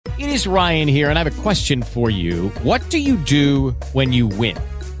It is Ryan here, and I have a question for you. What do you do when you win?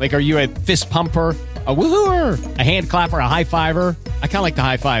 Like, are you a fist pumper, a woohooer, a hand clapper, a high fiver? I kind of like the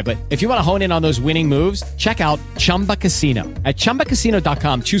high five, but if you want to hone in on those winning moves, check out Chumba Casino. At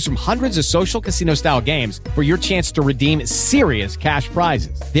ChumbaCasino.com, choose from hundreds of social casino-style games for your chance to redeem serious cash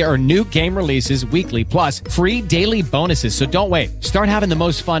prizes. There are new game releases weekly, plus free daily bonuses. So don't wait. Start having the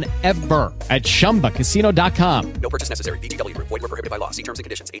most fun ever at ChumbaCasino.com. No purchase necessary. VGW Group. Void where prohibited by law. See terms and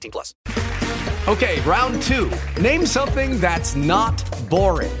conditions. 18+. Okay, round two. Name something that's not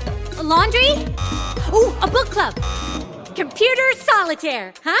boring. A laundry? Ooh, a book club. Computer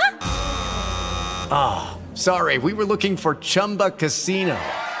solitaire, huh? Sorry, we were looking for Chumba Casino.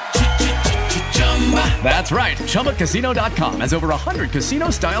 That's right. ChumbaCasino.com has over 100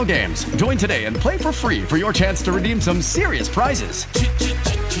 casino-style games. Join today and play for free for your chance to redeem some serious prizes.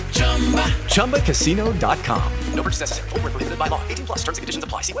 ChumbaCasino.com. No purchase necessary. Void where prohibited by law. 18+. Terms and conditions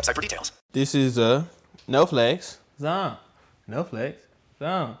apply. See website for details. This is No Flex Zone. No Flex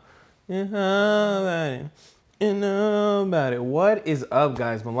Zone. You know about it. What is up,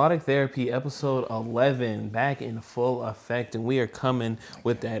 guys? Melodic Therapy, episode 11, back in full effect, and we are coming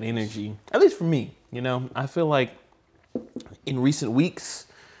with that energy. At least for me, you know. I feel like in recent weeks,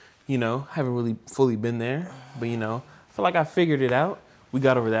 you know, haven't really fully been there, but you know, I feel like I figured it out. We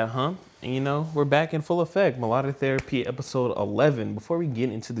got over that hump, and you know, we're back in full effect. Melodic Therapy, episode 11. Before we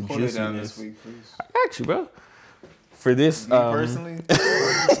get into the juiciness, down this week, please. I got you, bro. For this, Me personally,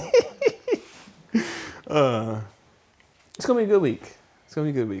 it's gonna be a good week. It's gonna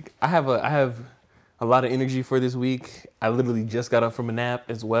be a good week. I have a lot of energy for this week. I literally just got up from a nap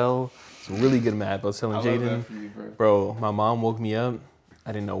as well. It's a really good nap. I was telling Jaden, bro, my mom woke me up.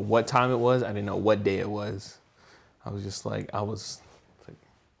 I didn't know what time it was. I didn't know what day it was. I was just like, how long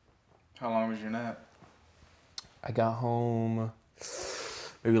was your nap? I got home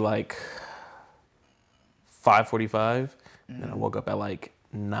maybe like 5:45, and I woke up at like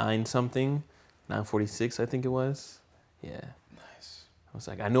 9:46, I think it was. Yeah. Nice. I was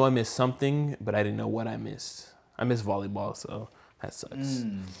like, I know I missed something, but I didn't know what I missed. I missed volleyball, so that sucks.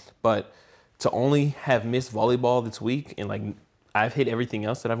 But to only have missed volleyball this week, and like I've hit everything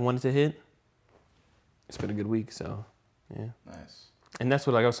else that I've wanted to hit, it's been a good week, so yeah. Nice. And that's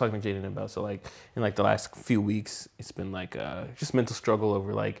what like I was talking to Jaden about. So like in like the last few weeks, it's been like just mental struggle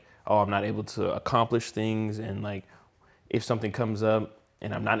over like, oh, I'm not able to accomplish things, and like if something comes up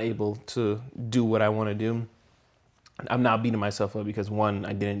and I'm not able to do what I want to do, I'm not beating myself up because one,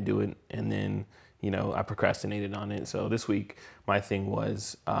 I didn't do it, and then you know I procrastinated on it. So this week my thing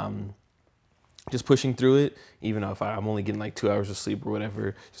was just pushing through it, even though if I'm only getting like 2 hours of sleep or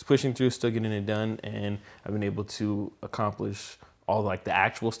whatever, just pushing through, still getting it done, and I've been able to accomplish all like the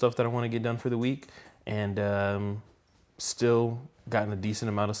actual stuff that I want to get done for the week, and still gotten a decent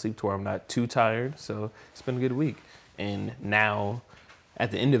amount of sleep to where I'm not too tired. So it's been a good week, and now at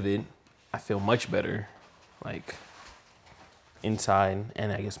the end of it, I feel much better, like inside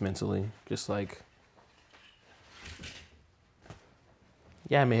and I guess mentally, just like,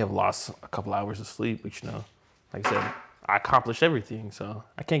 yeah, I may have lost a couple hours of sleep, but you know, like I said, I accomplished everything, so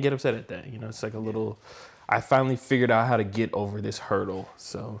I can't get upset at that. You know, it's like a little, I finally figured out how to get over this hurdle,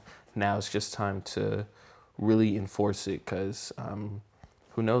 so now it's just time to really enforce it, because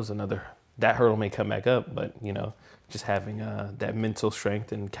who knows, that hurdle may come back up, but you know, just having that mental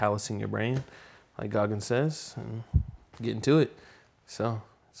strength and callousing your brain, like Goggins says, and getting to it. So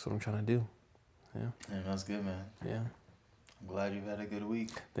that's what I'm trying to do. Yeah. That's good, man. Yeah. I'm glad you've had a good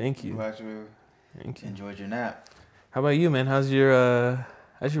week. Thank you. I'm glad you enjoyed your nap. How about you, man? How's your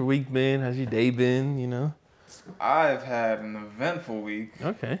week been? How's your day been? You know. I've had an eventful week.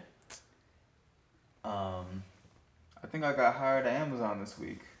 Okay. I think I got hired at Amazon this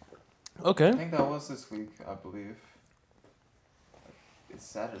week. Okay. I think that was this week, I believe. It's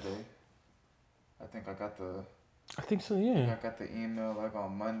Saturday. I think so, yeah. I got the email like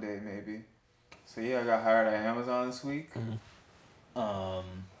on Monday, maybe. So yeah, I got hired at Amazon this week. Mm-hmm.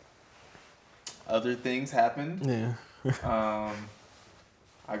 Other things happened. Yeah.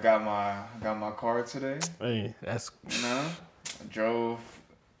 I got my car today. Hey, that's. You know, I drove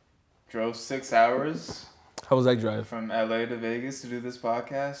 6 hours. How was that drive? From LA to Vegas to do this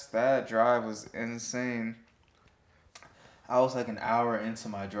podcast. That drive was insane. I was like an hour into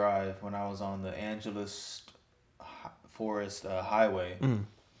my drive when I was on the Angeles Forest Highway.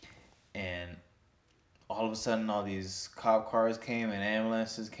 And all of a sudden all these cop cars came and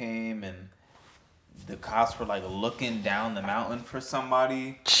ambulances came, and the cops were like looking down the mountain for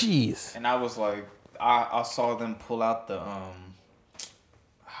somebody. Jeez. And I was like, I saw them pull out the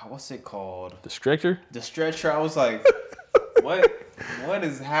what's it called? The stretcher? The stretcher. I was like, what? what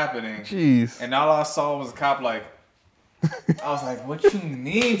is happening? Jeez. And all I saw was a cop like, I was like, what you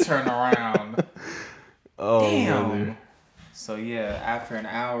mean turn around? Oh, Damn. brother. So yeah, after an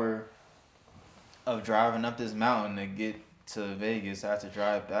hour of driving up this mountain to get to Vegas, I had to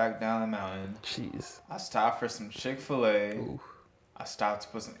drive back down the mountain. Jeez. I stopped for some Chick-fil-A. I stopped to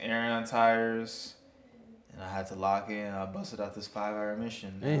put some air in on tires. And I had to lock in. I busted out this 5-hour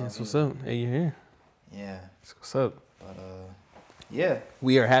mission. Hey, that's what's up. Hey, you're here. Yeah. That's what's up. But yeah.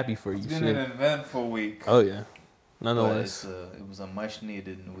 We are happy for you. It's been an eventful week. Oh yeah. Nonetheless. But it was a much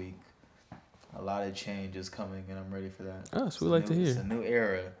needed week. A lot of change is coming, and I'm ready for that. Oh, so we like to hear. It's a new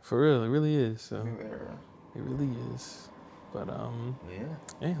era. For real, it really is. So. New era. It really is. But yeah.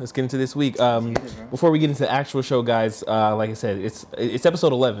 Hey, let's get into this week. Before we get into the actual show, guys, like I said, it's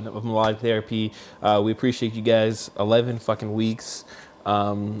episode 11 of Melodic Therapy. We appreciate you guys. 11 fucking weeks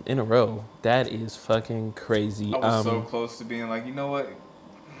in a row. That is fucking crazy. I was so close to being like, you know what?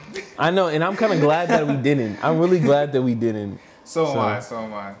 I know, and I'm kind of glad that we didn't. I'm really glad that we didn't. So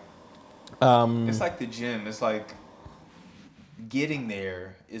am I. It's like the gym. It's like getting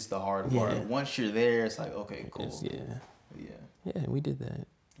there is the hard part. Once you're there, it's like, okay, cool. Yeah, we did that.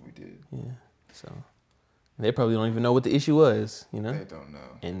 We did. Yeah. So they probably don't even know what the issue was, you know? They don't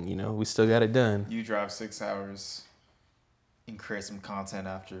know. And, we still got it done. You drive 6 hours and create some content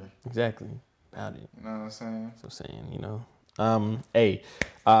after. Exactly. About it. You know what I'm saying? That's what I'm saying, Hey,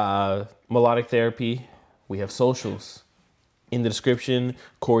 Melodic Therapy, we have socials in the description.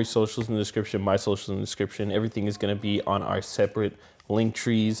 Corey's socials in the description, my socials in the description. Everything is going to be on our separate link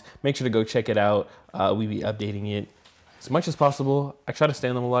trees. Make sure to go check it out. We'll be updating it as much as possible. I try to stay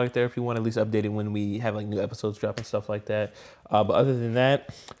on the Melodic Therapy one, at least update it when we have like new episodes drop and stuff like that. But other than that,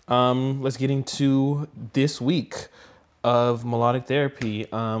 let's get into this week of Melodic Therapy.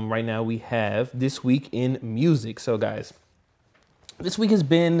 Right now we have This Week in Music. So guys, this week has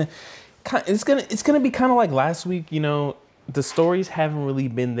been it's gonna be kind of like last week. The stories haven't really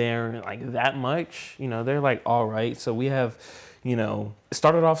been there like that much. They're like all right. So we have, it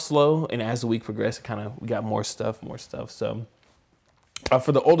started off slow, and as the week progressed, we got more stuff. So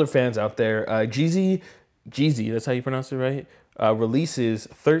for the older fans out there, Jeezy, that's how you pronounce it, right? Releases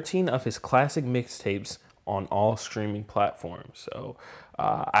 13 of his classic mixtapes on all streaming platforms. So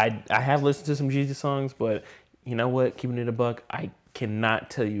I have listened to some Jeezy songs, but you know what? Keeping it a buck, I cannot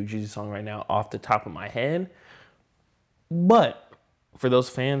tell you a Jeezy song right now off the top of my head. But for those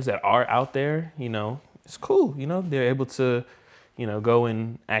fans that are out there, it's cool. They're able to, go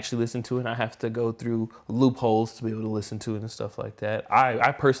and actually listen to it. I have to go through loopholes to be able to listen to it and stuff like that.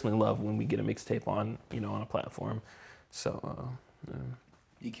 I personally love when we get a mixtape on, on a platform. So,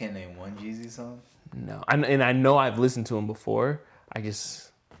 You can't name one Jeezy song? No. And I know I've listened to him before. I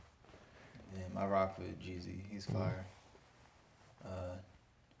rock with Jeezy. He's fire.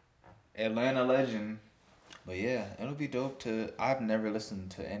 Atlanta legend. But yeah, it'll be dope I've never listened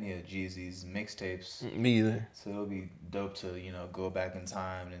to any of Jeezy's mixtapes. Me either. So it'll be dope to, go back in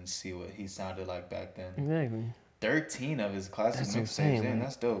time and see what he sounded like back then. Exactly. 13 of his classic mixtapes. Man,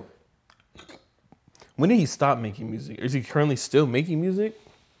 that's dope. When did he stop making music? Is he currently still making music?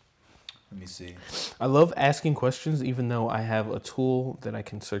 Let me see. I love asking questions, even though I have a tool that I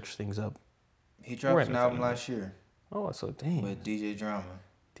can search things up. He dropped an album last year. Oh, so dang. With DJ Drama.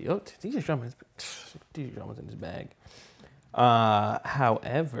 DJ Drama's in his bag.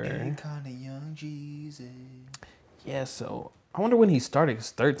 However, kind of young Jeezy. Yeah, so I wonder when he started. Cause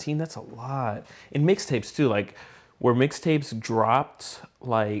 13, that's a lot. And mixtapes too. Like, were mixtapes dropped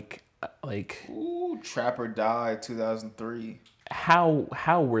like? Ooh, Trapper Died 2003.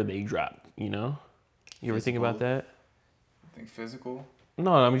 How were they dropped? You ever think about that? I think physical.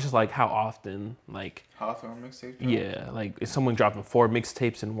 No, I mean just like how often, like Hawthorne mixtape. Yeah, like is someone dropping 4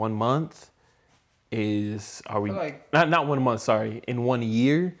 mixtapes in 1 month? Are we like, not 1 month? Sorry, in 1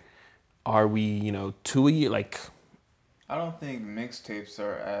 year? Are we 2 a year? Like, I don't think mixtapes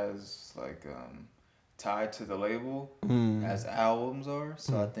are as tied to the label as albums are.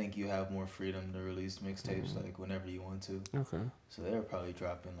 So I think you have more freedom to release mixtapes whenever you want to. Okay. So they're probably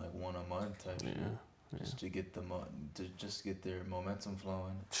dropping 1 a month type shit. Just to get get their momentum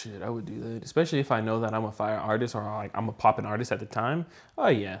flowing. Shit, I would do that, especially if I know that I'm a fire artist or I'm a popping artist at the time. Oh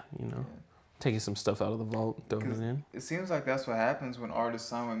yeah, taking some stuff out of the vault, throwing it in. It seems like that's what happens when artists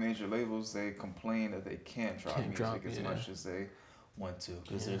sign with major labels. They complain that they can't drop music as much as they want to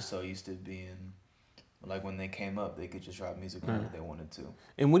because they're so used to being when they came up, they could just drop music whenever they wanted to.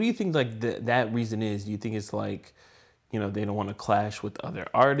 And what do you think that reason is? Do you think it's they don't want to clash with other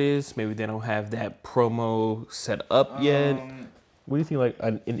artists? Maybe they don't have that promo set up yet. What do you think,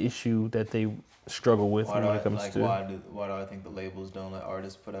 an issue that they struggle with when it comes to. Why do I think the labels don't let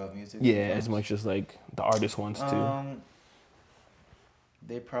artists put out music? Yeah, as much as like the artist wants to.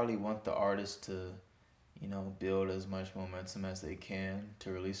 They probably want the artist to, build as much momentum as they can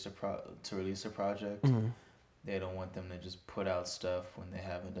to release a project. Mm-hmm. They don't want them to just put out stuff when they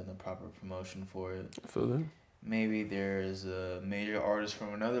haven't done the proper promotion for it. I feel that. Maybe there's a major artist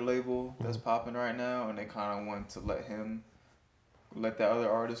from another label that's popping right now, and they kind of want to let that other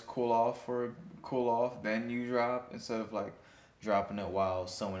artist cool off, then you drop, instead of like dropping it while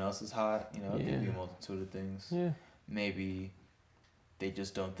someone else is hot. It could be a multitude of things. Yeah. Maybe they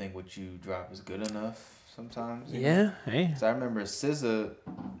just don't think what you drop is good enough sometimes. Yeah. Hey. So I remember SZA,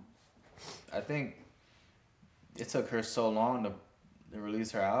 I think it took her so long to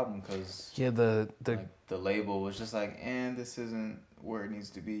release her album because the label was just like, and this isn't where it needs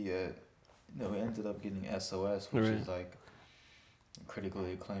to be yet. It ended up getting SOS, which is like a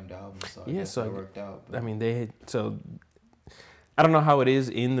critically acclaimed album. So I guess it worked out. But. I mean, I don't know how it is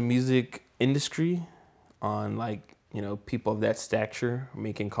in the music industry on like, people of that stature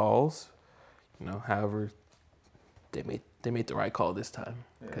making calls. However, they made the right call this time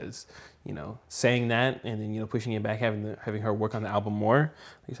because saying that and then pushing it back, having her work on the album more,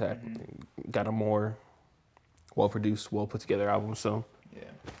 got a more well produced, well put together album. So yeah,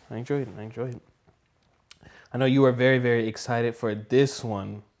 I enjoyed it. I know you are very, very excited for this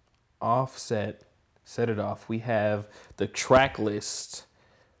one. Offset, set it off. We have the track list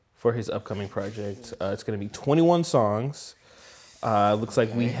for his upcoming project. It's going to be 21 songs. Looks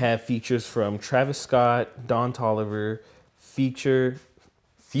like we have features from Travis Scott, Don Toliver, Future,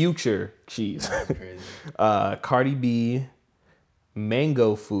 Cardi B,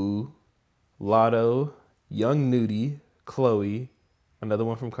 Mango Fu, Lotto, Young Nudie, Chloe, another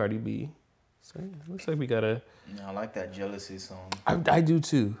one from Cardi B. So it looks like we got a... I like that Jealousy song. I do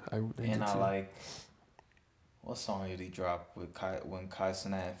too. I like... What song did he drop when Kai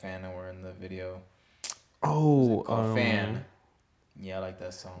Cenat and Fana were in the video? Oh, Fan. Yeah, I like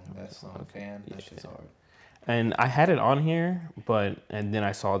that song. That song, Fan. That shit's hard. And I had it on here, and then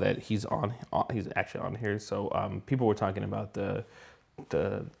I saw that he's actually on here. So people were talking about the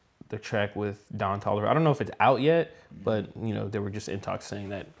track with Don Toliver. I don't know if it's out yet, but they were just in talks saying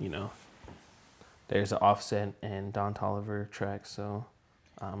that there's an Offset and Don Toliver track. So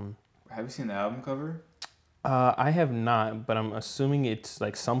have you seen the album cover? I have not, but I'm assuming it's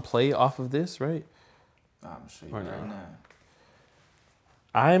like some play off of this, right? I'm sure you right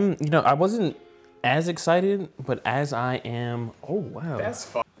now. I wasn't as excited, but as I am, oh wow, that's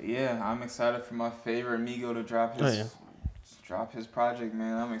fun. Yeah, I'm excited for my favorite Migo to drop his project,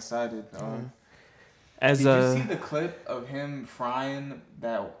 man. I'm excited. Did you see the clip of him frying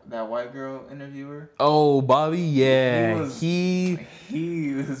that white girl interviewer? Oh, Bobby, yeah, he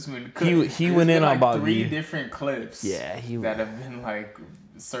went in on Bobby. 3 different clips. Yeah, that have been like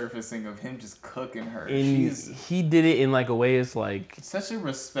surfacing of him just cooking her. He did it in like a way it's like such a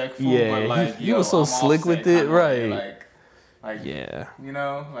respectful. Yeah, but like he was so I'm slick with it, right? Like yeah,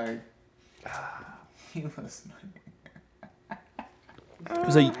 he was.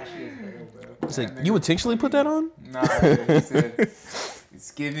 It's like you intentionally put that on? Nah, he said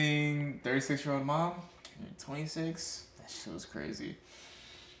it's giving 36-year-old mom, 26. That shit was crazy.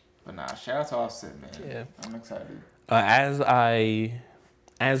 But nah, shout out to Offset, man. Yeah, I'm excited.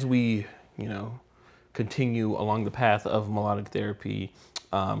 As we continue along the path of melodic therapy,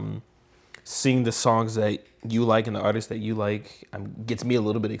 seeing the songs that you like and the artists that you like gets me a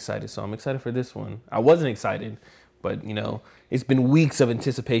little bit excited. So I'm excited for this one. I wasn't excited, but it's been weeks of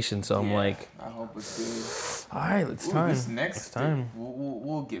anticipation. So I'm like, I hope it's good. All right, This next time.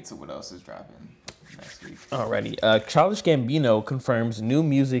 We'll get to what else is dropping next week. Alrighty. Childish Gambino confirms new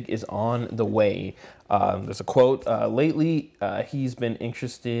music is on the way. There's a quote. Lately, he's been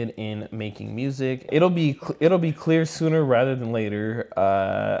interested in making music. It'll be clear sooner rather than later.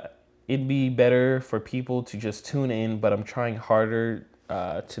 It'd be better for people to just tune in, but I'm trying harder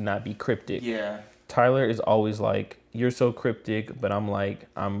to not be cryptic. Yeah. Tyler is always like, you're so cryptic, but I'm like,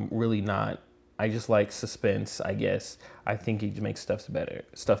 I'm really not. I just like suspense, I guess. I think he makes stuff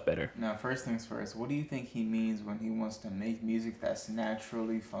better. Now, first things first, what do you think he means when he wants to make music that's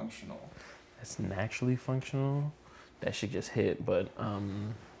naturally functional? That's naturally functional? That shit just hit, but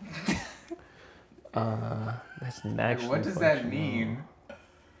that's naturally what does that mean?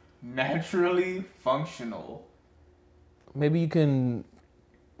 Naturally functional. Maybe you can,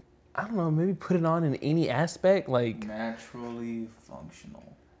 I don't know, maybe put it on in any aspect, like naturally functional.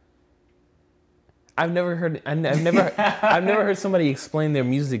 I've never heard somebody explain their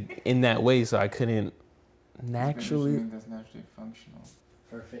music in that way, so I couldn't naturally. That's naturally functional.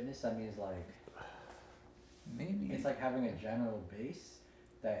 For fitness, that means like Maybe. It's like having a general base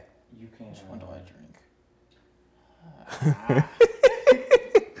that you can. Which one do I drink?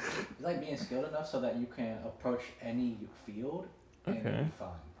 It's like being skilled enough so that you can approach any field and it'll be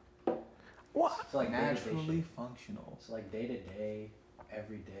fine. What? So like Naturally functional. So like day to day,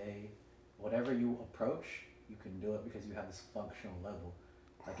 every day, whatever you approach, you can do it because you have this functional level.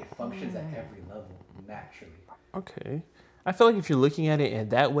 Like it functions at every level naturally. Okay. I feel like if you're looking at it in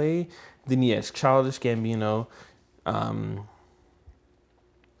that way, then yes, Childish Gambino,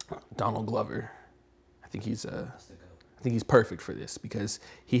 Donald Glover. I think he's perfect for this because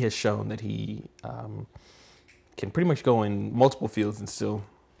he has shown that he can pretty much go in multiple fields and still,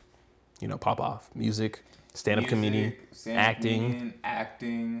 pop off. Music, stand-up comedian,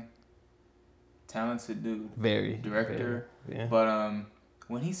 acting, talented dude. Very. Director. Very, yeah. But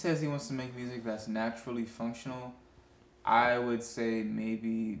when he says he wants to make music that's naturally functional, I would say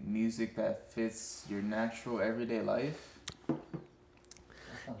maybe music that fits your natural everyday life.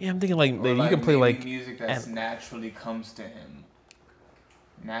 Yeah, I'm thinking like Or you can play like music that naturally comes to him.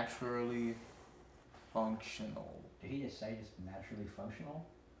 Naturally functional. Did he just say just naturally functional?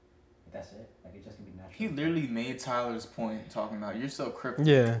 Like that's it? Like it just can be natural? He literally made Tyler's point talking about you're so cryptic.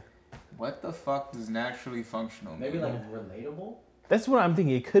 Yeah. What the fuck does naturally functional mean? Maybe like relatable? That's what I'm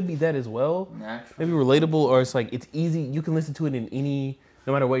thinking. It could be that as well. Naturally. Maybe relatable, or it's like it's easy. You can listen to it in any,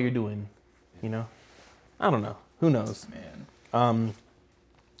 no matter what you're doing. I don't know. Who knows? Man.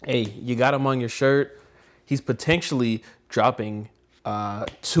 Hey, you got him on your shirt. He's potentially dropping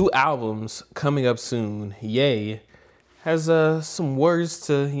 2 albums coming up soon. Yay. Has some words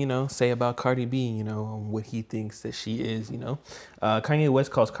to, say about Cardi B, what he thinks that she is, Kanye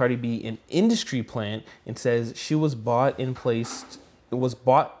West calls Cardi B an industry plant and says she was bought and placed,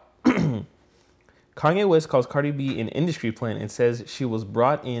 Kanye West calls Cardi B an industry plant and says she was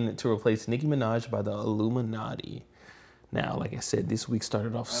brought in to replace Nicki Minaj by the Illuminati. Now, like I said, this week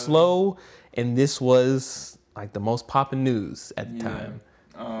started off slow, and this was like the most popping news at the time.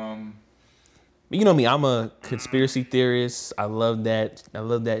 You know me, I'm a conspiracy theorist. I love that. I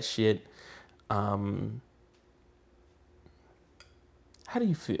love that shit. How do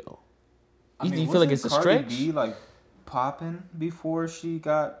you feel? Do you feel like it's a stretch? Cardi B like popping before she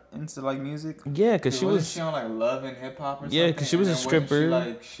got into like music? Yeah, because she was. She on like Love and Hip Hop or something? Yeah, because she was a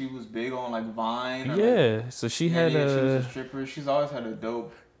stripper. She was big on like Vine. Yeah, so she had she was a stripper. She's always had a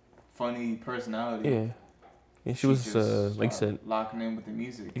dope, funny personality. Yeah. And she was like I said, locking in with the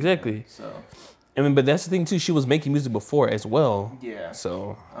music. Exactly. So. But that's the thing too. She was making music before as well. Yeah.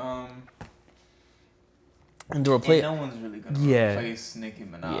 So. And no one's really gonna replace Nicki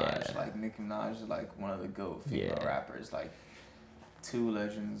Minaj. Yeah. Like Nicki Minaj is like one of the GOAT female rappers. Like 2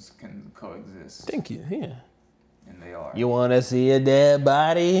 legends can coexist. Thank you. Yeah. And they are. You wanna see a dead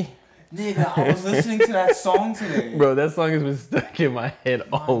body? Nigga, I was listening to that song today. Bro, that song has been stuck in my head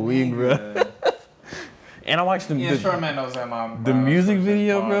all week, bro. And I watched the man knows that the music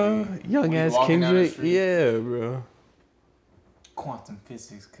video, bro. Young ass Kendrick. Yeah, bro. Quantum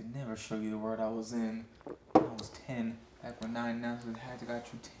physics could never show you the world I was in. I was 10. Back when 9 announcers had to got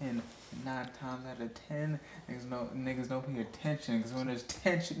you 10. And 9 times out of 10, niggas don't pay attention. Because when there's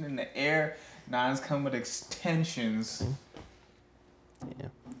tension in the air, 9s come with extensions. Yeah.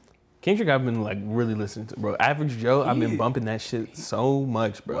 Kendrick, I've been like really listening to, bro. Average Joe, I've been bumping that shit so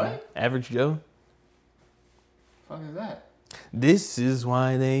much, bro. What? Average Joe. Fuck is that? This is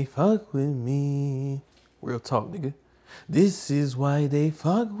why they fuck with me. Real talk, nigga. This is why they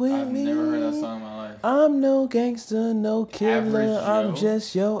fuck with me. I've never heard that song in my life. I'm no gangster, no killer. I'm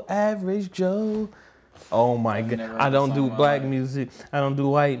just your average Joe. Oh my God. I don't do black music. I don't do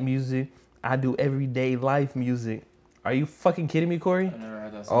white music. I do everyday life music. Are you fucking kidding me, Corey? I've never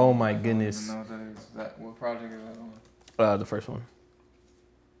heard that song. Oh my goodness. I don't even know what that is. What project is that on? The first one.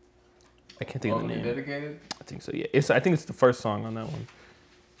 I can't think of the name. Dedicated? I think so, yeah. I think it's the first song on that one.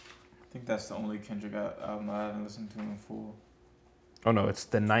 I think that's the only Kendrick album I haven't listened to in full. Oh no, it's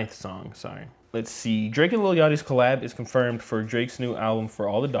the 9th song, sorry. Let's see. Drake and Lil Yachty's collab is confirmed for Drake's new album For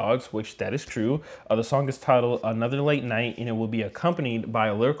All the Dogs, which that is true. The song is titled Another Late Night, and it will be accompanied by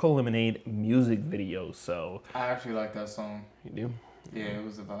a Lyrical Lemonade music video, so. I actually like that song. You do? Yeah, it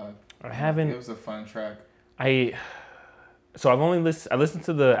was a vibe. I haven't. It was a fun track. I listened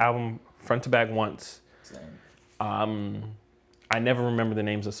to the album front to back once. Same. I never remember the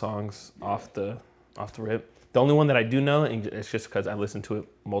names of songs off the rip. The only one that I do know, and it's just because I listened to it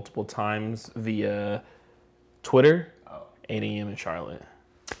multiple times via Twitter, 8 a.m. in Charlotte.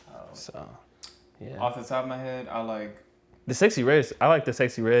 So, yeah. Off the top of my head, I like the Sexy Red. I like the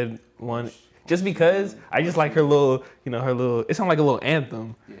Sexy Red one just because I just like her little, it sounds like a little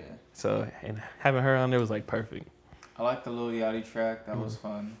anthem. Yeah. So, and having her on there was like perfect. I like the Lil Yachty track. That was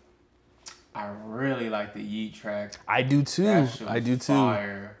fun. I really like the Yeet track. I do too. That shit I was do too.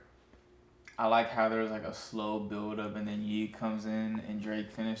 fire. I like how there was like a slow build up and then Yeet comes in and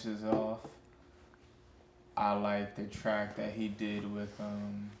Drake finishes off. I like the track that he did with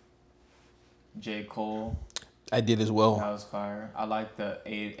J. Cole. I did as well. That was fire. I like the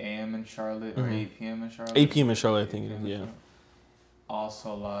 8 a.m. in Charlotte or 8 p.m. in Charlotte. 8 p.m. in Charlotte, I think. Yeah.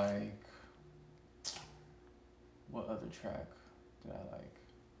 Also like, what other track did I like?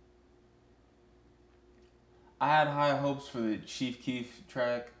 I had high hopes for the Chief Keef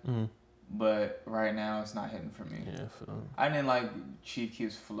track, but right now it's not hitting for me. Yeah. I didn't like Chief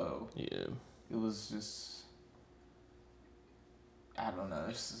Keef's flow. Yeah. It was just, I don't know. I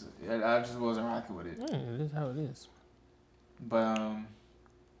just wasn't rocking with it. Yeah, it is how it is. But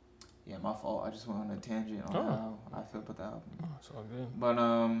yeah, my fault. I just went on a tangent on how I feel about the album. Oh, it's all good. But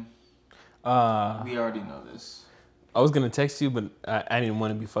we already know this. I was gonna text you, but I didn't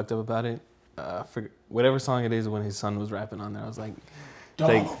want to be fucked up about it. For whatever song it is, when his son was rapping on there, I was like, Bro,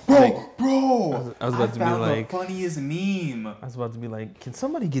 I was about to be found like, the funniest meme. I was about to be like, can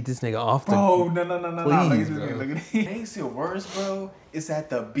somebody get this nigga off the? Bro, no. Please, Look at this. Makes it worse, bro. Is that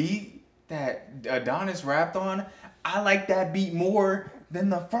the beat that Adonis rapped on? I like that beat more than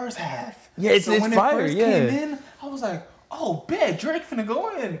the first half. Yeah, it's when fire. it first came in, I was like, oh, bet Drake finna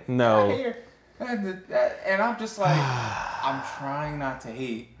go in. No. And I'm just like, I'm trying not to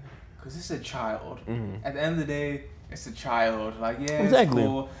hate. Because it's a child. At the end of the day, it's a child. Like, yeah, exactly. It's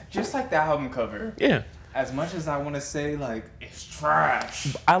cool. Just like the album cover. Yeah. As much as I want to say, like, it's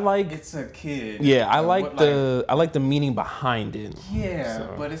trash. I like. It's a kid. Yeah, I like the meaning behind it. Yeah,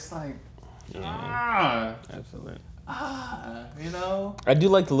 So, but it's like, absolutely. you know. I do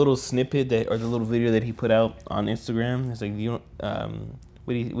like the little snippet or the little video that he put out on Instagram. It's like,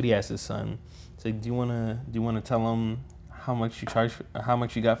 what do you ask his son? It's like, do you wanna tell him how much you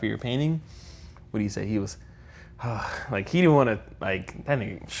got for your painting? What do you say? He was like, he didn't want to, like, that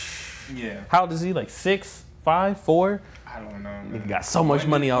nigga. Yeah. How old is he? Like 6, 5, 4? I don't know, man. He got so much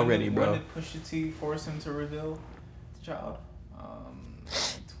money already, bro. When did Pusha T force him to reveal the child?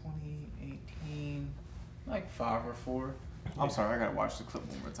 2018, like 5 or 4. I'm sorry, I gotta watch the clip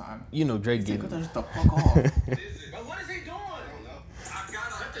one more time. You know, Drake Get gave the fuck off. What is he doing? I don't know. I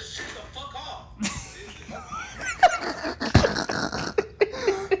gotta shut the shit the fuck off.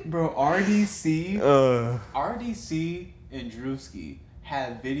 Bro, RDC and Drewski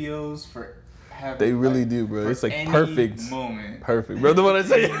have videos for They really do, bro. It's like any perfect moment. Perfect, bro. The one I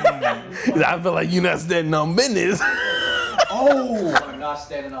say, I feel like you're not standing on business. Oh, I'm not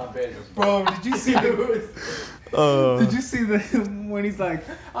standing on business. bro, did you see did you see when he's like,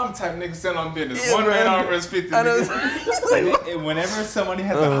 I'm the type of nigga standing on business. Yeah, One man man. arm versus 50. I know. And whenever somebody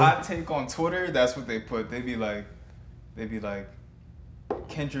has a hot take on Twitter, that's what they put. They'd be like,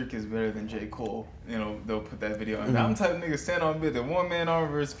 Kendrick is better than J. Cole. You know, they'll put that video on. I'm the type of nigga stand on business. One man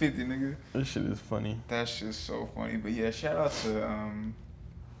arm versus 50, nigga. This shit is funny. That's just so funny. But yeah, shout out to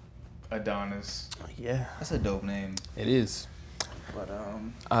Adonis. Yeah, That's a dope name. it is. But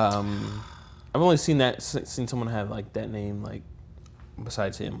I've only seen someone have like that name, like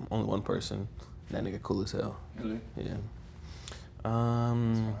besides him, only one person. That nigga cool as hell. really? Yeah.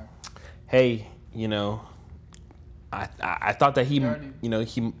 Hey, you know, I thought that he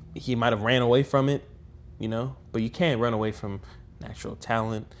might have ran away from it, you know, but you can't run away from natural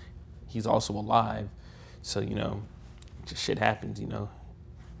talent. He's also alive, so you know, just shit happens, you know.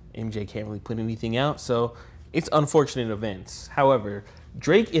 MJ can't really put anything out, so it's unfortunate events. However,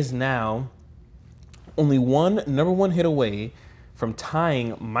 Drake is now only one #1 hit away from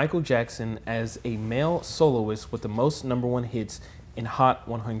tying Michael Jackson as a male soloist with the most #1 hits in Hot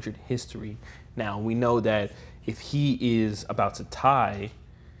 100 history. Now, we know that if he is about to tie,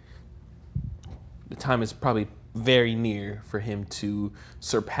 the time is probably very near for him to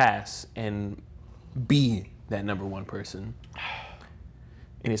surpass and be that #1 person.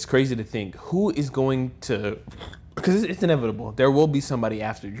 And it's crazy to think who is going to, because it's inevitable. There will be somebody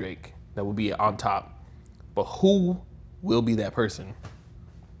after Drake that will be on top. But who will be that person?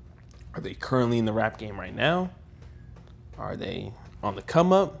 Are they currently in the rap game right now? Are they on the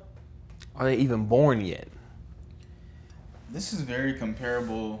come up? Are they even born yet? This is very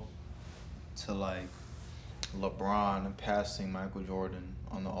comparable to like LeBron passing Michael Jordan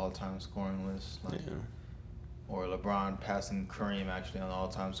on the all-time scoring list. Like, Yeah. Or LeBron passing Kareem actually on the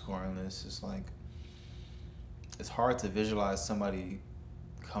all-time scoring list. It's like, it's hard to visualize somebody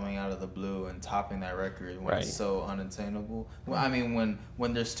coming out of the blue and topping that record when Right. it's so unattainable. Well, I mean,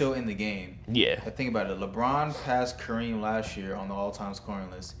 when they're still in the game. Yeah. But think about it. LeBron passed Kareem last year on the all-time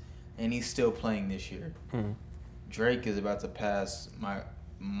scoring list, and he's still playing this year. Drake is about to pass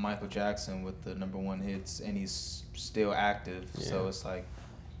Michael Jackson with the #1 hits, and he's still active. Yeah. So it's like,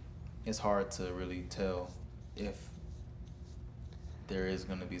 it's hard to really tell if there is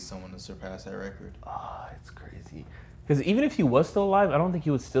going to be someone to surpass that record. Oh, it's crazy. Because even if he was still alive, I don't think he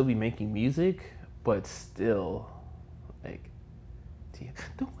would still be making music, but still, like,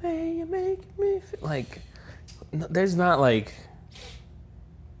 the way you make me feel, like, there's not, like,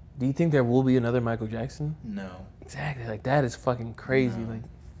 do you think there will be another Michael Jackson? No. Exactly, like, that is fucking crazy. No. Like,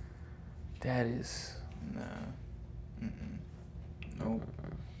 that is... Nah. Nope.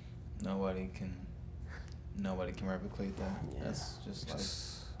 Nobody can replicate that. Yeah. That's just like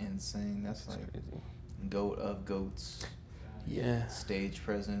insane. That's like crazy. Goat of goats. Yeah. Stage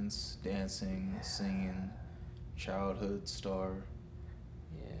presence, dancing, singing, childhood star.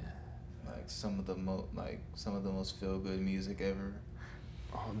 Yeah. Like some of the most feel good music ever.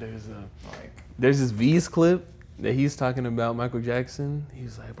 Oh, there's this V's clip that he's talking about Michael Jackson.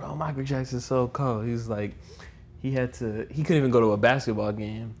 He's like, bro, Michael Jackson's so cold. He's like, he couldn't even go to a basketball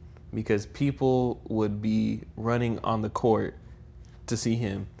game because people would be running on the court to see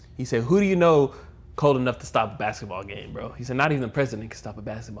him. He said, who do you know cold enough to stop a basketball game, bro? He said, not even the president can stop a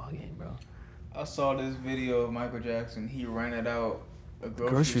basketball game, bro. I saw this video of Michael Jackson. He rented out a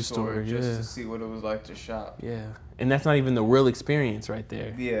grocery store just to see what it was like to shop. Yeah. And that's not even the real experience right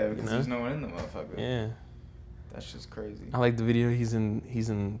there. Yeah, because there's no one in the motherfucker. Yeah. That's just crazy. I like the video. He's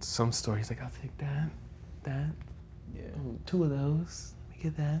in some store. He's like, I'll take that. Yeah. Ooh, 2 of those. Let me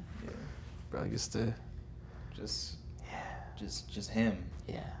get that. Yeah. Bro, just him.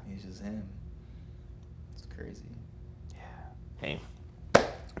 Yeah. He's just him. It's crazy. Yeah. Hey,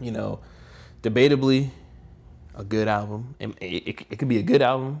 debatably a good album. It could be a good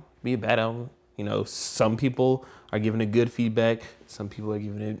album, be a bad album. Some people are giving it good feedback. Some people are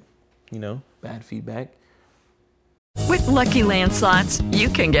giving it, bad feedback. With Lucky Land Slots, you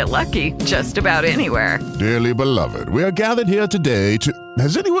can get lucky just about anywhere. Dearly beloved, we are gathered here today to...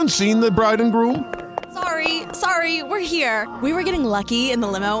 Has anyone seen the bride and groom? Sorry, we're here. We were getting lucky in the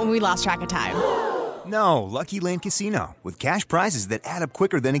limo and we lost track of time. No, Lucky Land Casino, with cash prizes that add up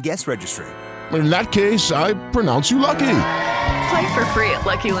quicker than a guest registry. In that case, I pronounce you lucky. Play for free at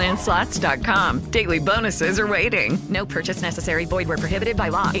LuckyLandSlots.com. Daily bonuses are waiting. No purchase necessary. Void where prohibited by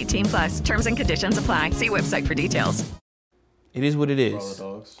law. 18+. Terms and conditions apply. See website for details. It is what it is. For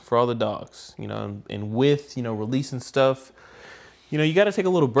all the dogs. For all the dogs. And with, releasing stuff, you got to take a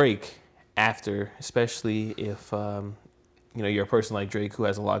little break after, especially if, you're a person like Drake who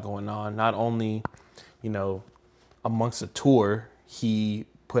has a lot going on. Not only, amongst a tour, he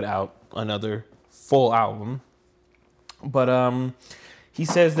put out another full album. But he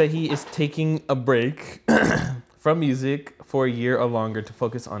says that he is taking a break from music for a year or longer to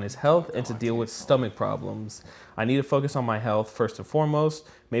focus on his health and to deal with stomach problems. I need to focus on my health first and foremost.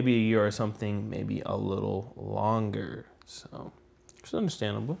 Maybe a year or something, maybe a little longer. So it's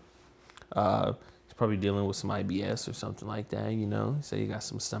understandable. He's probably dealing with some IBS or something like that, He said he got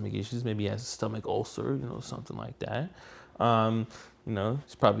some stomach issues. Maybe he has a stomach ulcer, something like that.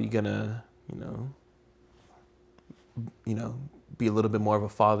 He's probably gonna, be a little bit more of a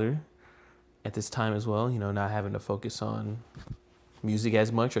father at this time as well, not having to focus on music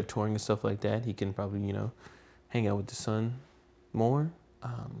as much or touring and stuff like that. He can probably, hang out with the son more.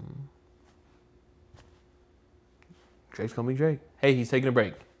 Drake's gonna be Drake. Hey, he's taking a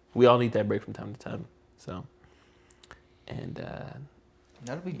break. We all need that break from time to time. So, and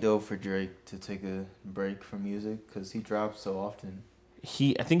that'd be dope for Drake to take a break from music because he drops so often.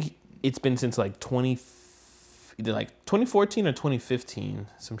 I think it's been since like 2014 or 2015,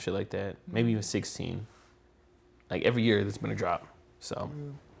 some shit like that. Maybe even 16. Like every year there's been a drop. So,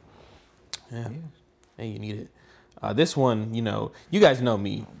 yeah. Hey, you need it. This one, you guys know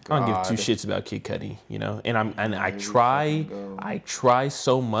me. I don't give 2 shits about Kid Cudi, and I try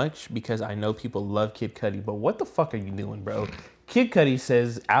so much because I know people love Kid Cudi, but what the fuck are you doing, bro? Kid Cudi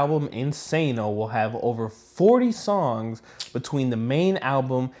says album Insano will have over 40 songs between the main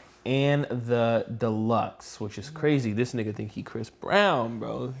album and the deluxe, which is crazy. This nigga think he Chris Brown,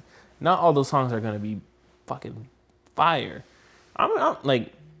 bro. Not all those songs are gonna be fucking fire. I'm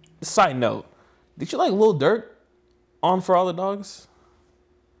like, side note, did you like Lil Durk on For All the Dogs?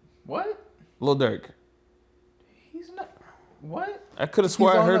 What? Lil Durk. He's not. What? I could have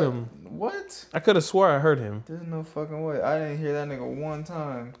swore I heard him. What? I could have swore I heard him. There's no fucking way. I didn't hear that nigga one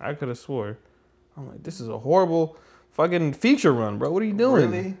time. I could have swore. I'm like, this is a horrible fucking feature run, bro. What are you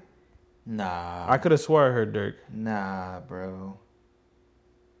doing? Really? Nah. I could have swore I heard Durk. Nah, bro.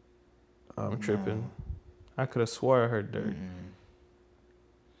 I'm tripping. I could have swore I heard Durk.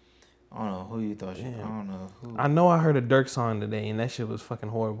 I don't know who you thought she. I don't know who. I know I heard a Dirk song today, and that shit was fucking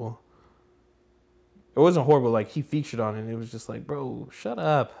horrible. It wasn't horrible, like he featured on it. It was just like, bro, shut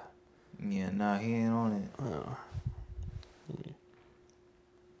up. Yeah, nah, he ain't on it. Oh. Yeah.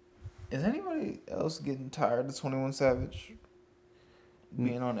 Is anybody else getting tired of 21 Savage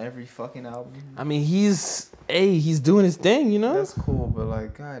being on every fucking album? I mean, he's doing his thing, you know? That's cool, but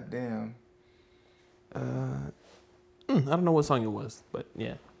like, goddamn. I don't know what song it was, but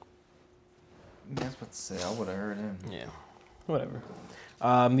yeah. I was about to say, I would have heard him. Yeah, whatever.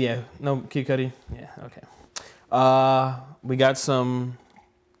 Yeah, no, Kid Cudi. Yeah, okay. We got some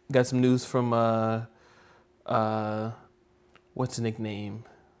news from what's the nickname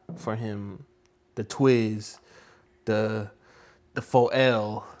for him? The Twiz, the Faux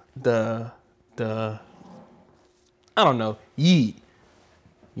L, the I don't know, Yeet.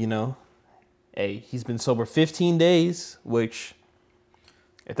 You know, hey, he's been sober 15 days, which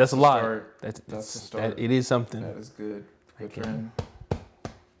if that's a lot. That's a start. It is something. That is good. Good for him.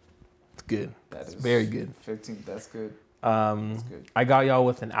 It's good. That is very good. 15. That's good. That's good. I got y'all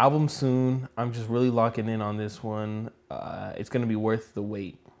with an album soon. I'm just really locking in on this one. It's gonna be worth the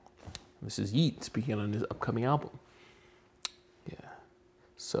wait. This is Yeet speaking on his upcoming album. Yeah.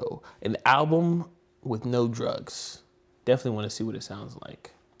 So an album with no drugs. Definitely want to see what it sounds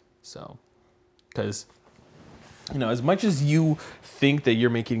like. So, because, you know, as much as you think that you're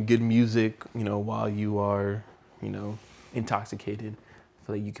making good music, you know, while you are, you know, intoxicated, I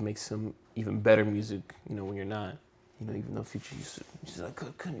feel like you can make some even better music, you know, when you're not. You know, even though Future used to, he said, I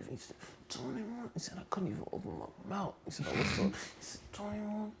couldn't even, he said, I couldn't even open my mouth. He said, I was so, he said,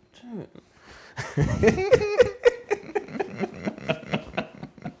 21,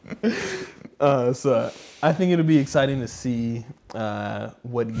 so I think it'll be exciting to see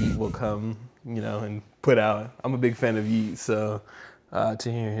what Yeet will come, you know, and put out. I'm a big fan of Yeet, so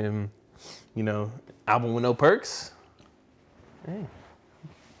to hear him, you know, album with no perks, hey,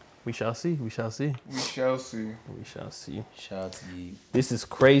 we shall see. We shall see. We shall see. We shall see. Shout out to Yeet. This is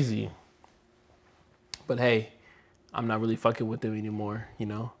crazy, but hey, I'm not really fucking with them anymore. You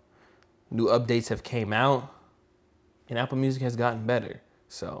know, new updates have came out, and Apple Music has gotten better.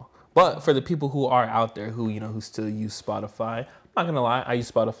 So. But for the people who are out there who, you know, who still use Spotify, I'm not gonna lie, I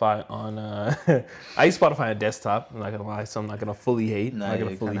use Spotify on I use Spotify on desktop. I'm not gonna lie, so I'm not gonna fully hate. No, I'm not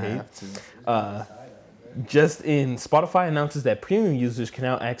gonna you fully hate. have to. Just in Spotify announces that premium users can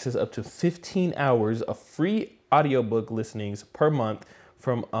now access up to 15 hours of free audiobook listenings per month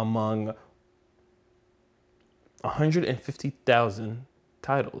from among 150,000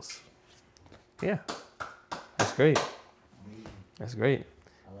 titles. Yeah, that's great. That's great.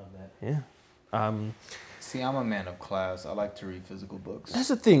 Yeah. See, I'm a man of class. I like to read physical books. That's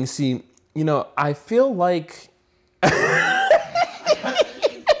the thing. See, you know, I feel like I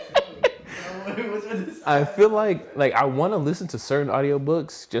want to listen to certain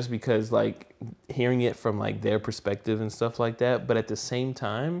audiobooks just because like hearing it from like their perspective and stuff like that. But at the same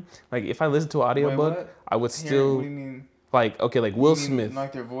time, like if I listen to an audiobook, I would still what do you mean? Like, okay, like Will Smith.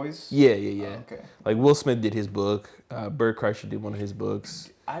 Like their voice? Yeah. Oh, okay. Like Will Smith did his book. Bert Kreischer did one of his books.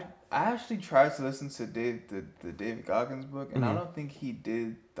 I actually tried to listen to the David Goggins book, and I don't think he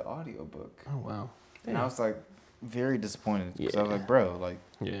did the audiobook. Oh, wow. And I was like very disappointed because I was like, bro, like,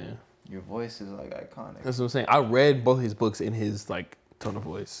 your voice is like iconic. That's what I'm saying. I read both his books in his like tone of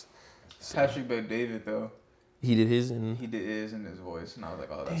voice. So. Patrick Bet-David though. He did his in. He did his in his voice, and I was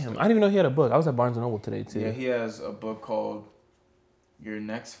like, oh, that's. Damn, I didn't even know he had a book. I was at Barnes and Noble today too. Yeah, he has a book called Your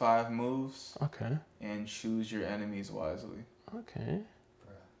Next 5 Moves. Okay. And Choose Your Enemies Wisely. Okay.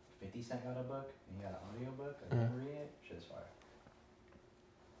 50 Cent got a book, and he got an audio book. I didn't read it. Shit's fire.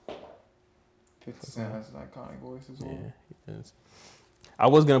 50 Cent has an iconic voice as well. Yeah, he does. I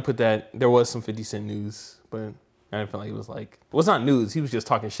was gonna put that. There was some 50 Cent news, but I didn't feel like it was like. Well, it's not news. He was just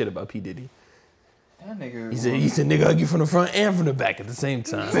talking shit about P Diddy. That nigga. He said, nigga, hug you from the front and from the back at the same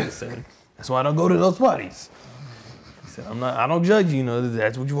time. He said, that's why I don't go to those parties. He said, I don't judge you. You know,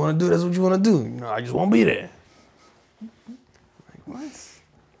 that's what you want to do. That's what you want to do. You know, I just won't be there. Like what?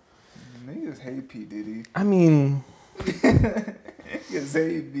 Niggas hate P Diddy. I mean, niggas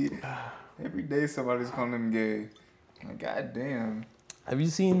hate me. Every day somebody's calling him gay. Like, goddamn. Have you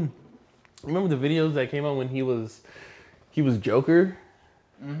seen? Remember the videos that came out when he was Joker?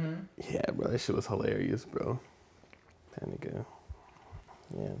 Mm-hmm. Yeah, bro, that shit was hilarious, bro. That nigga.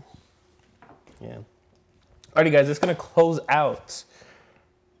 Yeah. Alrighty, guys, it's gonna close out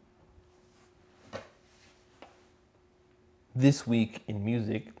this week in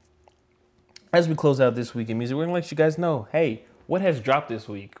music. As we close out this week in music, we're gonna let you guys know, hey, what has dropped this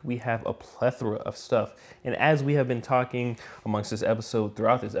week? We have a plethora of stuff. And as we have been talking amongst this episode,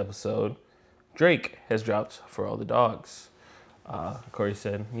 throughout this episode, Drake has dropped For All the Dogs. Corey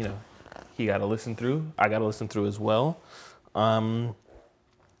said, you know, he got to listen through. I got to listen through as well. We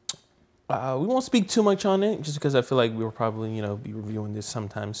won't speak too much on it just because I feel like we will probably, you know, be reviewing this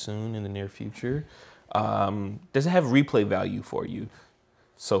sometime soon in the near future. Does it have replay value for you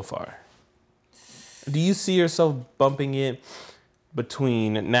so far? Do you see yourself bumping it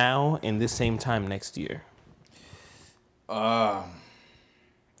between now and this same time next year? I'll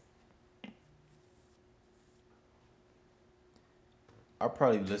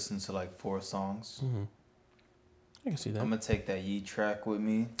probably listen to like 4 songs. Mm-hmm. I can see that. I'm going to take that Yee track with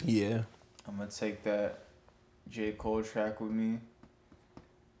me. Yeah. I'm going to take that J. Cole track with me.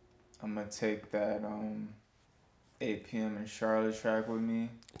 I'm going to take that 8 p.m. in Charlotte track with me.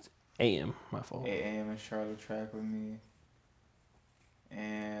 It's AM, my fault. 8 a.m. in Charlotte track with me.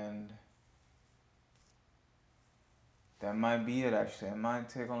 And that might be it, actually. I might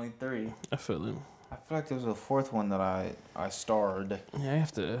take only 3. I feel it. I feel like there was a 4th one that I starred. Yeah, I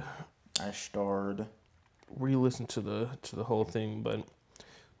have to. I starred. Re-listen to the whole thing, but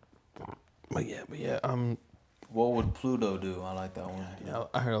yeah. What would Pluto do? I like that one. Yeah,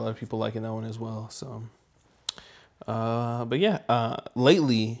 I heard a lot of people liking that one as well. So, but yeah,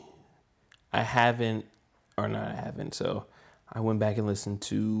 lately I haven't. So I went back and listened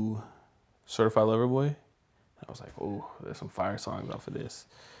to Certified Lover Boy. I was like, oh, there's some fire songs off of this.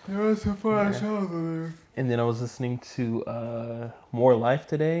 There was some fire songs in there. And then I was listening to More Life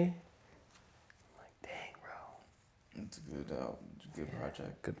today. I'm like, dang, bro. It's a good album. It's a good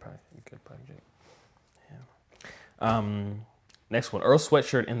project. Good project. Yeah. Next one, Earl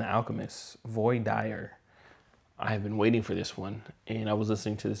Sweatshirt and the Alchemist, Void Dyer. I have been waiting for this one, and I was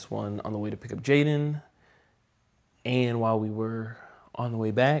listening to this one on the way to pick up Jaden, and while we were on the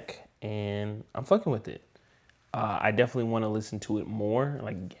way back, and I'm fucking with it. I definitely want to listen to it more,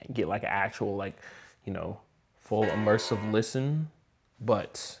 like get like an actual, like, you know, full immersive listen.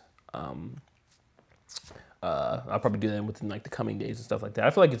 But I'll probably do that within like the coming days and stuff like that. I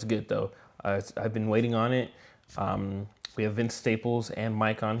feel like it's good though. I've been waiting on it. We have Vince Staples and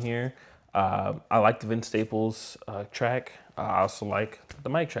Mike on here. I like the Vince Staples track. I also like the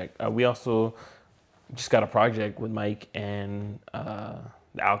Mike track. We also just got a project with Mike and the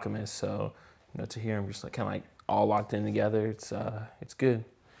Alchemist, so you know, to hear him just like kind of like all locked in together, it's good.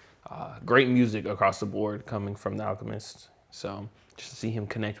 Great music across the board coming from the Alchemist. So just to see him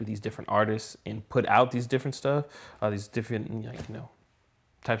connect with these different artists and put out these different stuff, these different, like, you know,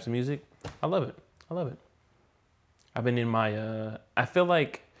 types of music, I love it. I've been in my, I feel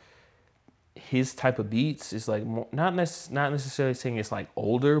like his type of beats is like more, not necessarily saying it's like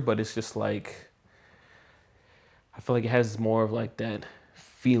older, but it's just like, I feel like it has more of like that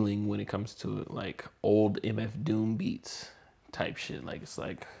feeling when it comes to it, like old MF Doom beats type shit. Like it's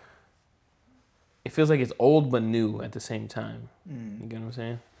like, it feels like it's old but new at the same time. You get what I'm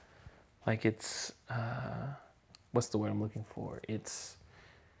saying? Like it's, what's the word I'm looking for? It's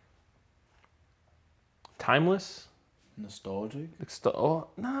timeless. Nostalgic?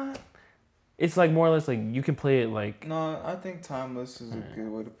 Nah. It's like more or less like you can play it like. No, I think timeless is a good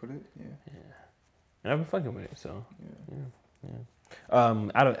way to put it. Yeah. And I've been fucking with it, so yeah.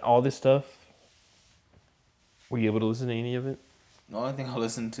 Out of all this stuff, were you able to listen to any of it? The only thing I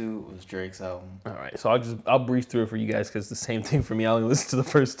listened to was Drake's album. All right, so I'll breeze through it for you guys because the same thing for me. I only listened to the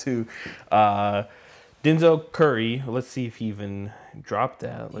first 2. Denzel Curry. Let's see if he even dropped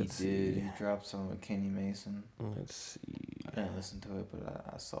that. Let's see. He dropped some with Kenny Mason. Let's see. I didn't listen to it, but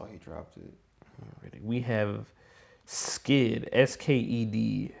I saw he dropped it. Alrighty. We have Skid,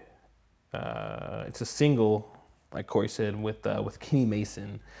 Sked. It's a single, like Corey said, with Kenny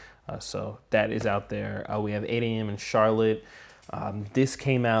Mason. So that is out there. We have 8 a.m. in Charlotte. This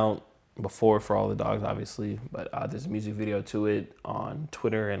came out before For All the Dogs, obviously, but there's a music video to it on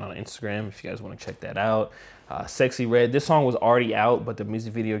Twitter and on Instagram if you guys want to check that out. Sexy Red. This song was already out, but the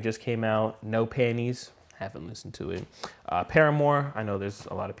music video just came out. No Panties. Haven't listened to it. Paramore. I know there's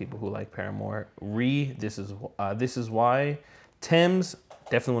a lot of people who like Paramore. This is Why. Thames.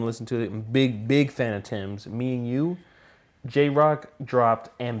 Definitely want to listen to it. Big fan of Thames. Me and You. J-Rock dropped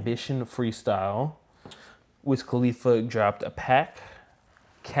Ambition Freestyle. Wiz Khalifa dropped A Pack.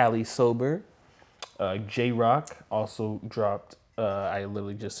 Cali Sober. J-Rock also dropped, I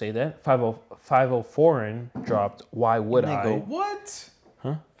literally just say that. 504 dropped Why Would I? Nigga, what?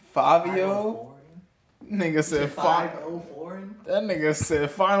 Huh? Fabio? Nigga said 504. That nigga said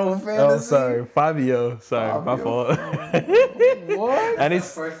Final Fantasy. Oh, sorry. Fabio. Sorry, my fault. What? I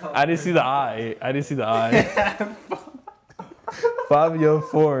didn't see the I. Fabio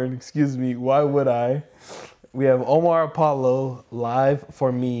Foreign, excuse me. Why would I? We have Omar Apollo, Live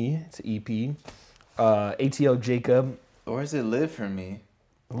for Me. It's an EP. ATL Jacob. Or is it Live for Me?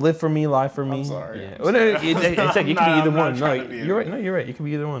 Live for Me, Live for Me. I'm sorry. Yeah. I'm sorry. It's like it could be either I'm one. not No, trying to be you're right. No, you're right. It could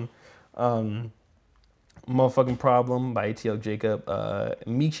be either one. Motherfucking Problem by ATL Jacob.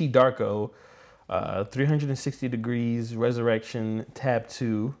 Michi Darko. 360 Degrees, Resurrection, Tab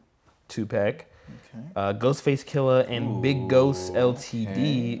 2, 2-pack. Okay. Ghostface Killer and Big Ghost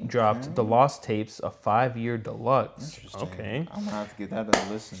LTD dropped The Lost Tapes, a 5-year deluxe. Okay. I'm gonna have to get that as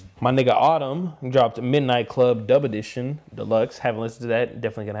a listen. My nigga Autumn dropped Midnight Club Dub Edition Deluxe. Haven't listened to that.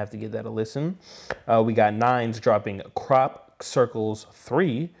 Definitely gonna have to give that a listen. We got Nines dropping Crop Circles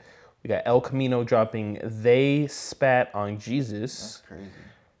 3. We got El Camino dropping They Spat on Jesus. That's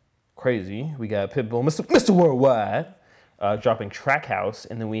Crazy. We got Pitbull, Mr. Worldwide, dropping Trackhouse,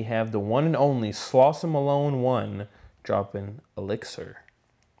 and then we have the one and only Slauson Malone 1 dropping Elixir,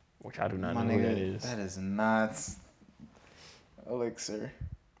 which I do not know who that is. That is not Elixir.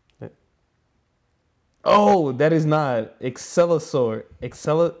 Oh, that is not Excelsior.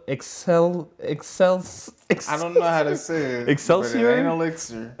 Excel. I don't know how to say it. Excelsior. But it ain't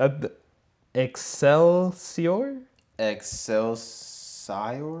Elixir. Excelsior.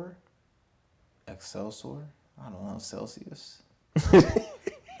 Excelsior. I don't know. Celsius. Fuck.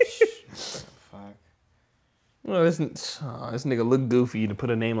 Well, this nigga look goofy to put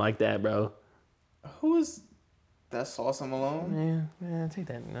a name like that, bro. Who is that? Slauson Malone? Yeah, take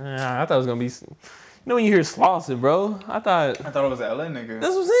that. Nah, I thought it was gonna be. You know when you hear Slauson, bro? I thought it was an LA nigga.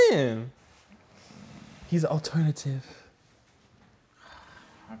 That's what I'm saying. He's alternative.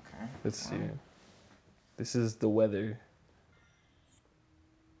 Okay. Let's see. This is the weather.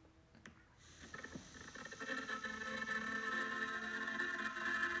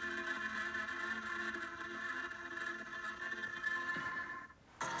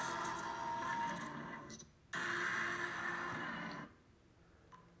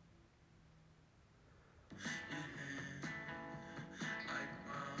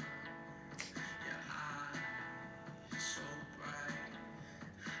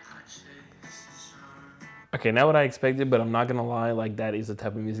 Okay, not what I expected, but I'm not gonna lie, like that is the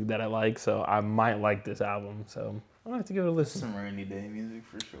type of music that I like, so I might like this album. So I'm gonna have to give it a listen. Some rainy day music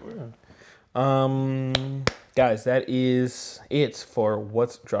for sure. Yeah. Guys, that is it for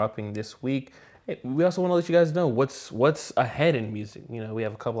what's dropping this week. Hey, we also want to let you guys know what's ahead in music. You know, we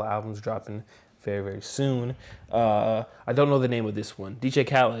have a couple of albums dropping very, very soon. I don't know the name of this one. DJ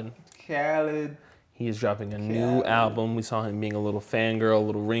Khaled. He is dropping a new album. We saw him being a little fangirl, a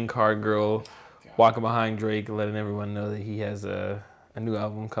little ring card girl, walking behind Drake, letting everyone know that he has a new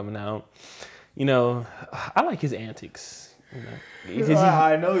album coming out. You know, I like his antics. You know,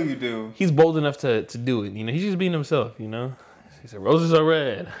 I know you do. He's bold enough to do it. You know, he's just being himself. You know, he said roses are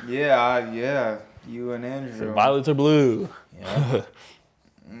red. Yeah. You and Andrew. Said violets are blue. Yeah.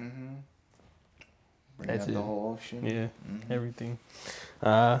 That's it. The whole shit. Yeah, everything.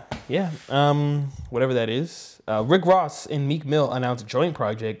 Whatever that is. Rick Ross and Meek Mill announced a joint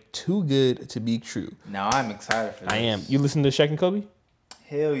project, Too Good to Be True. Now I'm excited for this. I am. You listen to Shaq and Kobe?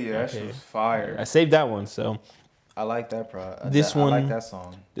 Hell yeah, that shit was fire. I saved that one, so. I like that I like that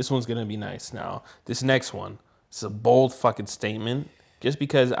song. This one's gonna be nice. Now, this next one, it's a bold fucking statement. Just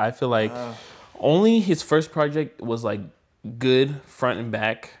because I feel like only his first project was like good front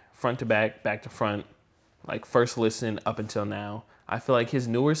to back, back to front, like first listen up until now. I feel like his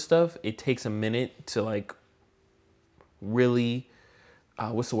newer stuff, it takes a minute to like really,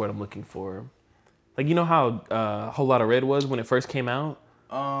 what's the word I'm looking for? Like, you know how a Whole Lotta Red was when it first came out?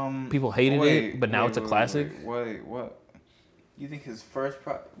 People hated it, but now it's a classic. Wait, what? You think his first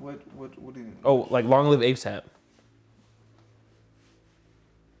what do you? Oh, like Long Live ASAP.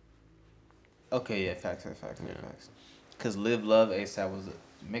 Okay, yeah, facts. Because Live Love ASAP was a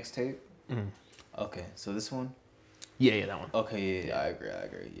mixtape. Okay, so this one. Yeah, that one. Okay, yeah, I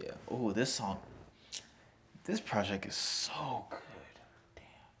agree. Yeah. Oh, this song. This project is so good.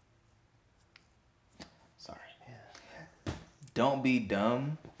 Sorry. Yeah. Don't Be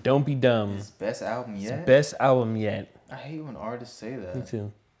Dumb. Don't Be Dumb. His best album yet. His best album yet. I hate when artists say that. Me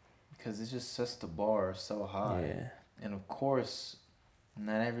too. Because it just sets the bar so high. Yeah. And of course,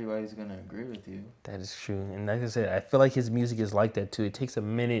 not everybody's gonna agree with you. That is true. And like I said, I feel like his music is like that too. It takes a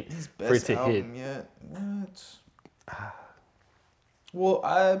minute for it to hit. Yet. What? Well,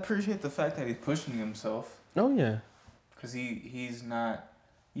 I appreciate the fact that he's pushing himself. Oh yeah. Because he's not.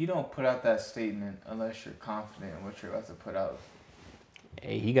 You don't put out that statement unless you're confident in what you're about to put out.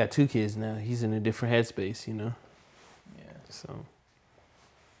 Hey, he got 2 kids now. He's in a different headspace, you know? Yeah. So.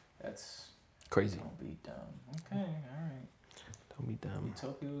 That's crazy. Don't Be Dumb. Okay, all right. gonna be dumb.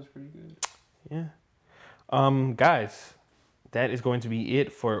 Utopia was pretty good. Yeah. Guys, that is going to be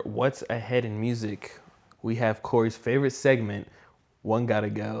it for What's Ahead in Music. We have Corey's favorite segment, One Gotta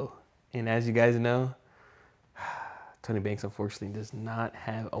Go. And as you guys know, Tony Banks unfortunately does not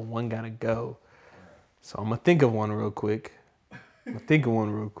have a One Gotta Go. So I'm gonna think of one real quick.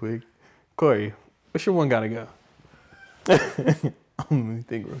 Corey, what's your One Gotta Go? I'm gonna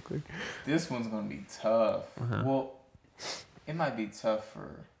think real quick. This one's gonna be tough. Well, it might be tough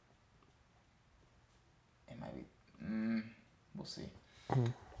for. It might be. We'll see.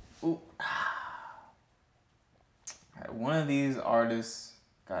 Ooh. All right, one of these artists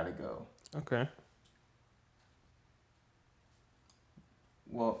gotta go. Okay.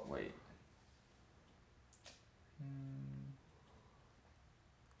 Well, wait.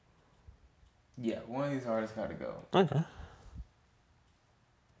 Yeah, one of these artists gotta go. Okay.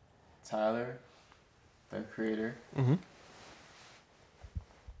 Tyler, the Creator.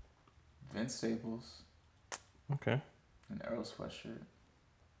 Vince Staples. Okay. And Earl Sweatshirt.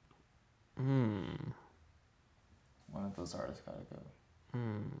 One of those artists gotta go.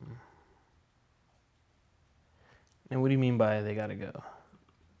 And what do you mean by they gotta go?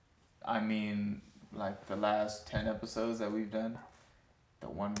 I mean, like the last 10 episodes that we've done, the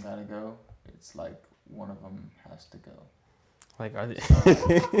one gotta go. It's like one of them has to go. Like, are they?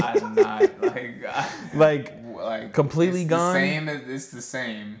 I'm not like completely it's gone. It's the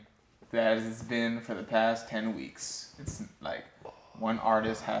same that it's been for the past 10 weeks. It's like one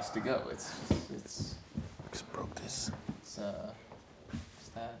artist has to go. It's just broke this. It's that.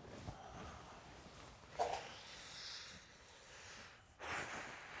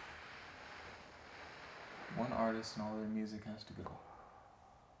 One artist and all their music has to go.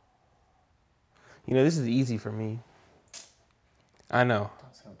 You know, this is easy for me. I know.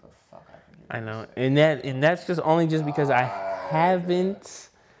 Don't say what the fuck I can do. I know. And that's just only just because I haven't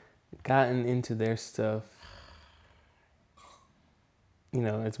gotten into their stuff, you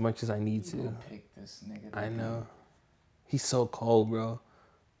know, as much as I need to. Pick this nigga. I know. He's so cold, bro.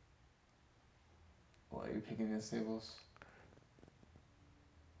 What, you're picking Vince Staples?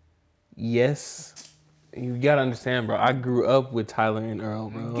 Yes. You gotta understand, bro. I grew up with Tyler and Earl,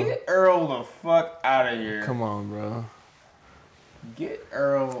 bro. Get Earl the fuck out of here. Come on, bro. Get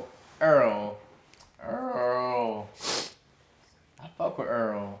Earl. I fuck with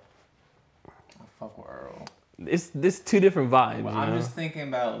Earl. It's two different vibes. Well, I'm just thinking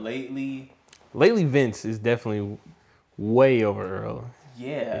about lately. Lately, Vince is definitely way over Earl.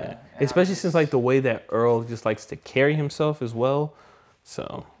 Yeah. Especially since like the way that Earl just likes to carry himself as well.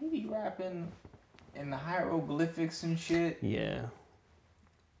 So. He be rapping in the hieroglyphics and shit. Yeah.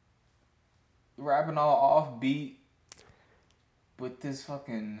 Rapping all offbeat with this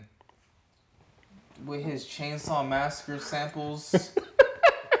fucking. With his Chainsaw Massacre samples.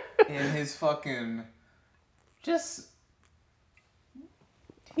 And his fucking. Just.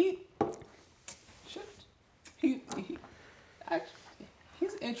 He's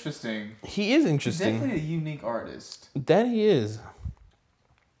interesting. He is interesting. He's definitely a unique artist. That he is.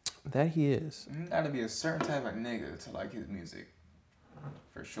 You gotta be a certain type of nigga to like his music.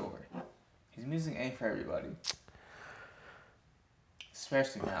 For sure. His music ain't for everybody.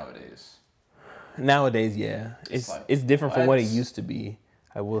 Especially nowadays. Nowadays, yeah. It's different from what it used to be.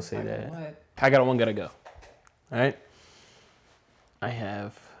 I will say that. What? I got one gotta go. All right. I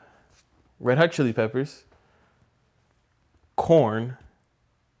have Red Hot Chili Peppers, Korn,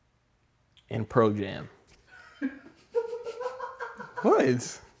 and Pro Jam.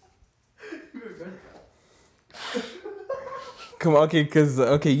 What? Come on,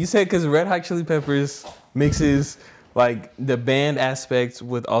 okay, you said because Red Hot Chili Peppers mixes like the band aspects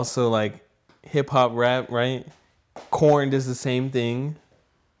with also like hip hop rap, right? Korn does the same thing,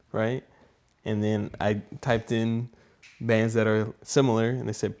 right? And then I typed in bands that are similar, and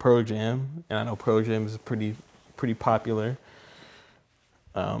they said Pro Jam, and I know Pro Jam is pretty popular.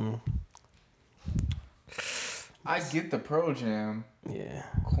 I get the Pro Jam. Yeah.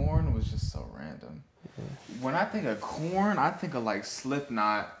 Korn was just so random. Yeah. When I think of Korn, I think of like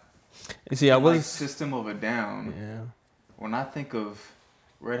Slipknot. You see, like System of a Down. Yeah. When I think of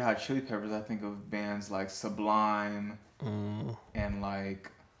Red Hot Chili Peppers, I think of bands like Sublime and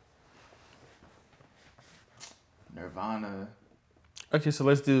like Nirvana. Okay, so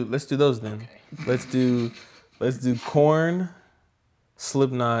let's do those then. Okay. Let's do Korn,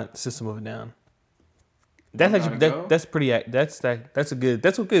 Slipknot, System of a Down. That's actually that's a good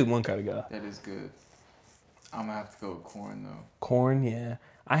one kind of go. That is good. I'm gonna have to go with Korn though. Korn, yeah.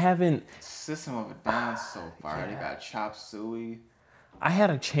 I haven't. System of a Down so far. Yeah. They got Chop Suey. I had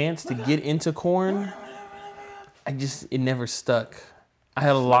a chance to get into Korn. it never stuck. I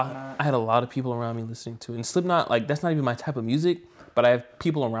had a lot of people around me listening to it. And Slipknot, like, that's not even my type of music, but I have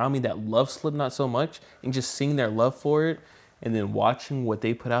people around me that love Slipknot so much, and just seeing their love for it and then watching what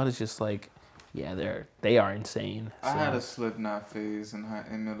they put out is just like, yeah, they are insane. I had a Slipknot phase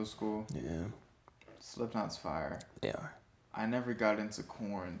in middle school. Yeah. Slipknot's fire. They are. I never got into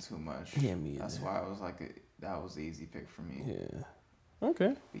Korn too much. Yeah, me either. That's why I was like, that was the easy pick for me. Yeah.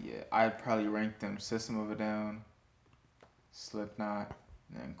 Okay. But yeah, I'd probably rank them System of a Down, Slipknot,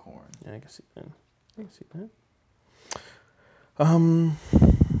 and then Korn. Yeah, I can see that.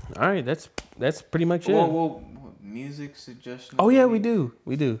 All right, that's pretty much it. Well, music suggestions. Oh yeah, we do.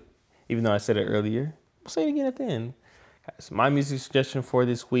 Even though I said it earlier, we'll say it again at the end. Guys, my music suggestion for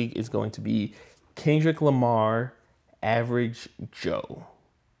this week is going to be Kendrick Lamar, Average Joe.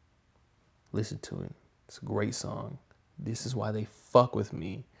 Listen to it. It's a great song. This is why they fuck with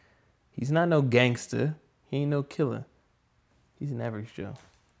me. He's not no gangster. He ain't no killer. He's an average Joe.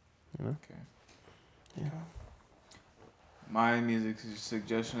 You know? Okay. Yeah. My music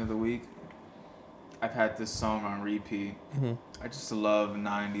suggestion of the week. I've had this song on repeat. Mm-hmm. I just love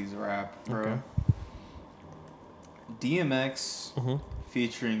 90s rap, bro. Okay. DMX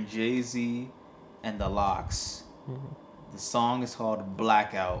featuring Jay-Z and the Lox. The song is called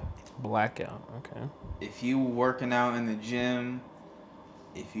Blackout. Blackout, okay. If you working out in the gym,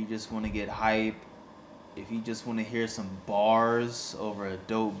 if you just want to get hype, if you just want to hear some bars over a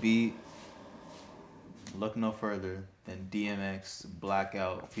dope beat, look no further than DMX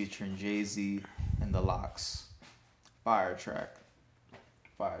Blackout featuring Jay-Z and the Lox. Fire track.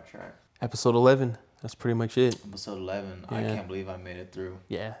 Episode 11. That's pretty much it. Episode 11. Yeah. I can't believe I made it through.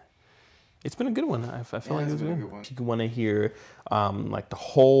 Yeah. It's been a good one. I feel like it was been a good. good one. If you want to hear like the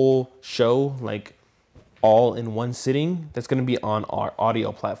whole show, like all in one sitting, that's going to be on our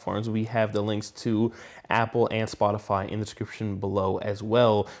audio platforms. We have the links to Apple and Spotify in the description below as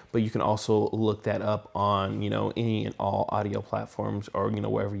well. But you can also look that up on, any and all audio platforms or,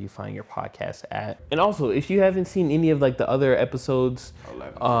 wherever you find your podcast at. And also, if you haven't seen any of like the other episodes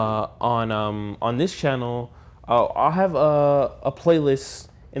on this channel, I'll have a playlist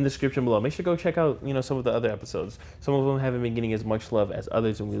in the description below. Make sure to go check out, some of the other episodes. Some of them haven't been getting as much love as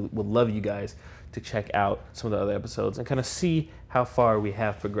others, and we would love you guys to check out some of the other episodes and kind of see how far we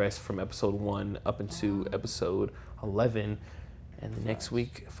have progressed from episode 1 up into episode 11. And the next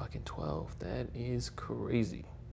week, fucking 12. That is crazy.